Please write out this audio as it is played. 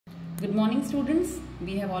Good morning students.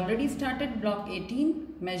 We have already started block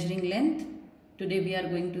 18 measuring length. Today we are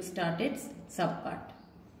going to start its subpart.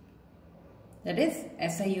 That is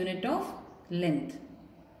SI unit of length.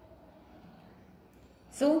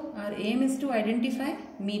 So our aim is to identify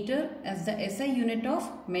meter as the SI unit of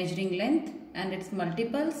measuring length and its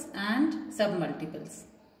multiples and submultiples.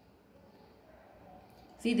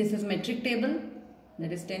 See, this is metric table.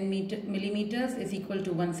 That is 10 millimeters is equal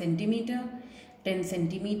to 1 centimeter. 10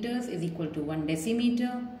 centimeters is equal to 1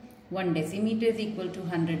 decimeter. 1 decimeter is equal to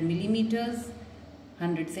 100 millimeters.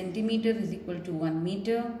 100 centimeters is equal to 1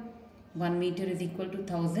 meter. 1 meter is equal to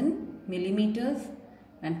 1000 millimeters.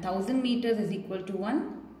 And 1000 meters is equal to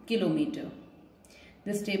 1 kilometer.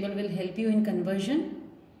 This table will help you in conversion.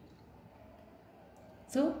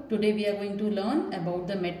 So today we are going to learn about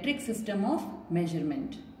the metric system of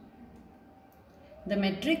measurement. The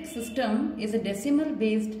metric system is a decimal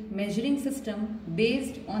based measuring system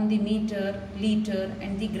based on the meter, liter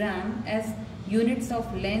and the gram as units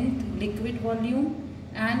of length, liquid volume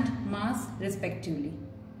and mass respectively.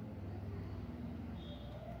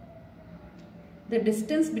 The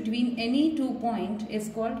distance between any 2 points is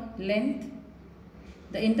called length.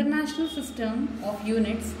 The international system of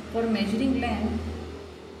units for measuring length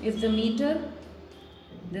is the meter.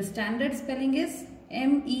 The standard spelling is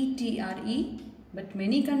METRE. But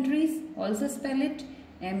many countries also spell it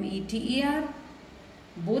METER.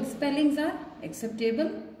 Both spellings are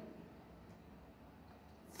acceptable.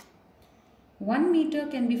 1 meter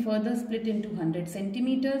can be further split into 100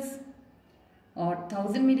 centimeters or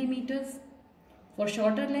 1000 millimeters. For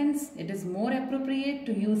shorter lengths, it is more appropriate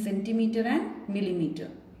to use centimeter and millimeter.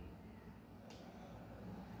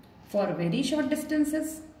 For very short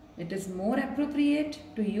distances, it is more appropriate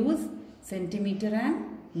to use centimeter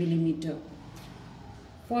and millimeter.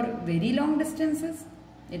 For very long distances,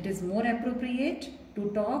 it is more appropriate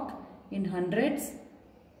to talk in hundreds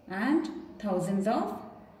and thousands of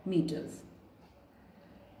meters.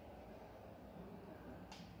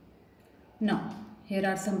 Now, here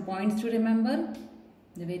are some points to remember.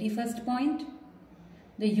 The very first point,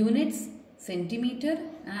 the units centimeter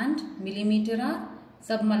and millimeter are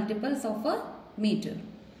submultiples of a meter.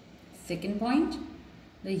 Second point,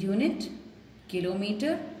 the unit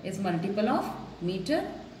kilometer is multiple of meter.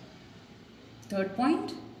 Third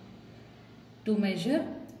point, to measure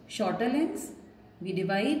shorter lengths, we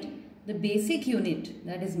divide the basic unit,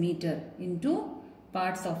 that is meter, into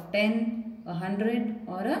parts of 10, 100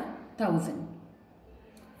 or 1000.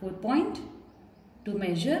 Fourth point, to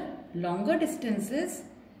measure longer distances,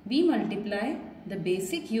 we multiply the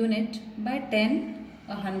basic unit by 10,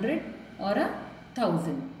 100 or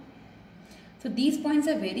 1000. So these points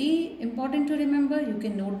are very important to remember. You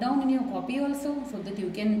can note down in your copy also so that you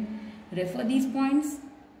can refer these points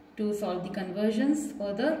to solve the conversions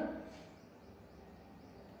further.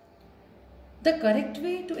 The correct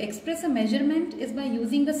way to express a measurement is by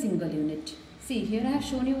using a single unit. See, here I have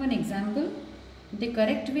shown you an example. The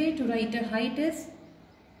correct way to write a height is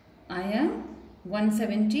I am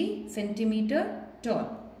 170 centimeter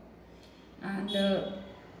tall. And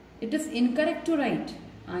it is incorrect to write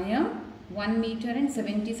I am 1 meter and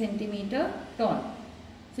 70 centimeter tall.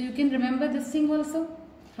 So you can remember this thing also.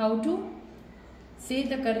 How to say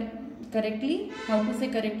correctly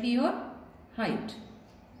your height.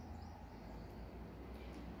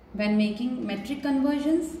 When making metric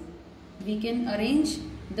conversions, we can arrange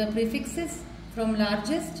the prefixes from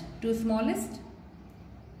largest to smallest.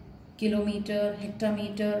 Kilometer,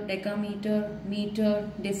 hectometer, decameter, meter,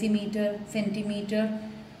 decimeter, centimeter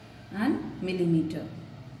and millimeter.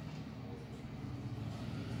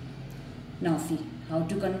 Now see how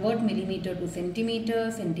to convert millimeter to centimeter,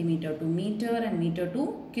 centimeter to meter and meter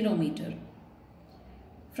to kilometer.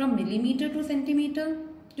 From millimeter to centimeter,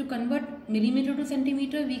 to convert millimeter to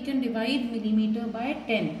centimeter, we can divide millimeter by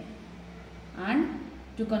 10. And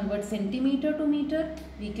to convert centimeter to meter,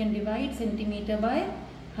 we can divide centimeter by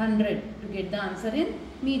 100 to get the answer in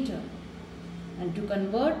meter. And to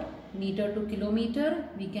convert meter to kilometer,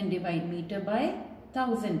 we can divide meter by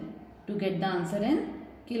 1000 to get the answer in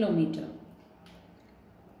kilometer.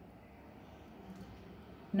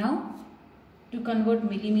 Now, to convert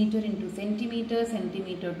millimeter into centimeter,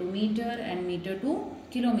 centimeter to meter and meter to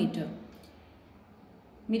kilometer.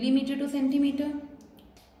 Millimeter to centimeter.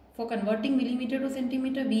 For converting millimeter to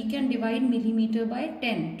centimeter, we can divide millimeter by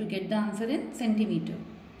 10 to get the answer in centimeter.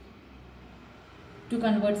 To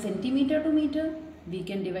convert centimeter to meter, we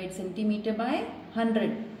can divide centimeter by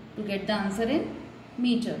 100 to get the answer in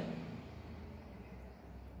meter.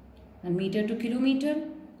 And meter to kilometer,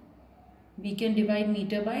 we can divide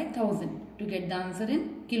meter by 1000 to get the answer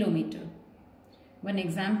in kilometer. one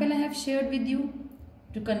example I have shared with you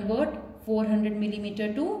to convert 400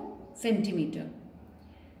 millimeter to centimeter.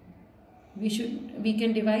 We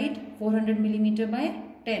can divide 400 millimeter by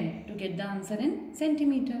 10 to get the answer in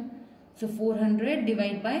centimeter. So 400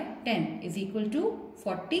 divided by 10 is equal to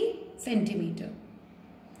 40 centimeter.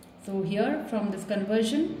 So here from this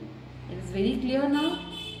conversion, it is very clear now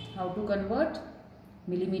how to convert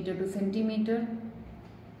millimeter to centimeter.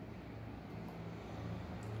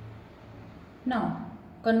 Now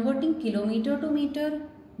converting kilometer to meter,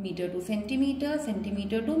 meter to centimeter,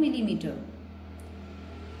 centimeter to millimeter.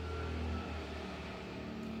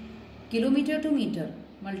 Kilometer to meter,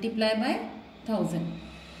 multiply by 1000.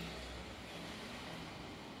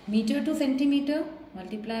 Meter to centimeter,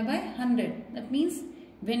 multiply by 100. That means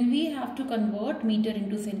when we have to convert meter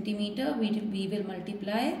into centimeter, we will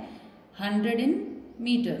multiply 100 in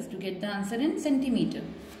meters to get the answer in centimeter.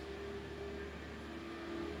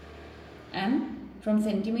 And from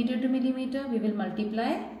centimeter to millimeter, we will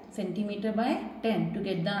multiply centimeter by 10 to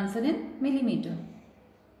get the answer in millimeter.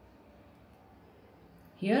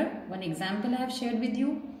 Here, one example I have shared with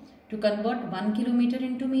you to convert 1 kilometer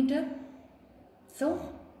into meter.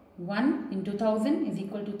 So, 1 into 1000 is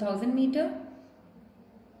equal to 1000 meter.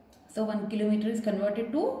 So, 1 kilometer is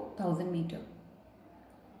converted to 1000 meter.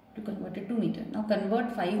 To convert it to meter. Now,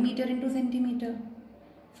 convert 5 meter into centimeter.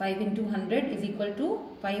 5 into 100 is equal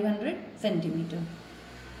to 500 centimeter.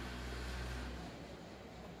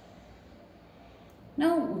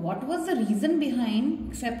 Now, what was the reason behind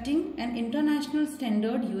accepting an international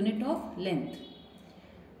standard unit of length?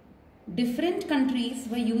 Different countries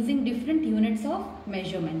were using different units of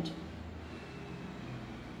measurement.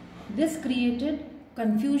 This created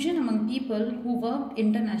confusion among people who worked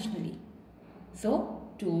internationally. So,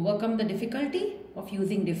 to overcome the difficulty of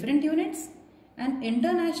using different units, an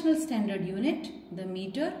international standard unit, the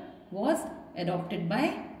meter, was adopted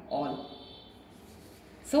by all.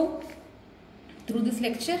 So, through this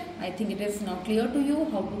lecture, I think it is now clear to you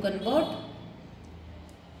how to convert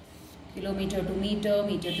kilometer to meter,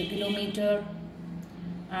 meter to kilometer.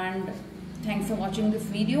 And thanks for watching this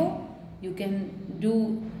video. You can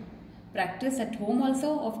do practice at home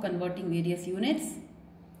also of converting various units,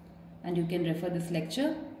 and you can refer this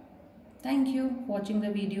lecture. Thank you for watching the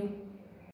video.